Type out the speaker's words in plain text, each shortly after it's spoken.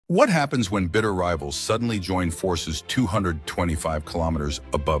What happens when bitter rivals suddenly join forces 225 kilometers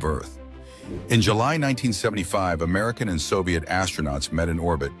above Earth? In July 1975, American and Soviet astronauts met in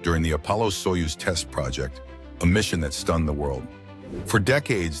orbit during the Apollo-Soyuz Test Project, a mission that stunned the world. For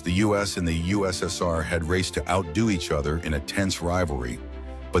decades, the US and the USSR had raced to outdo each other in a tense rivalry,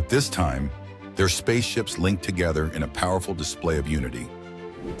 but this time, their spaceships linked together in a powerful display of unity.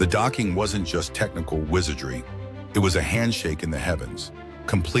 The docking wasn't just technical wizardry, it was a handshake in the heavens,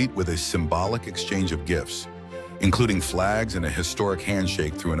 complete with a symbolic exchange of gifts, including flags and a historic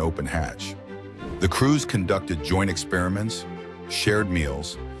handshake through an open hatch. The crews conducted joint experiments, shared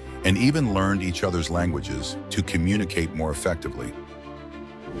meals, and even learned each other's languages to communicate more effectively.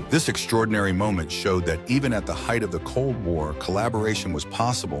 This extraordinary moment showed that even at the height of the Cold War, collaboration was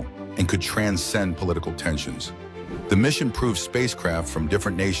possible and could transcend political tensions. The mission proved spacecraft from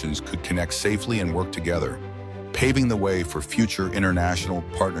different nations could connect safely and work together, paving the way for future international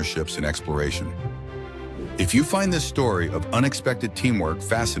partnerships and exploration. If you find this story of unexpected teamwork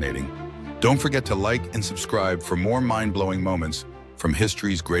fascinating, don't forget to like and subscribe for more mind-blowing moments from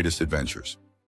history's greatest adventures.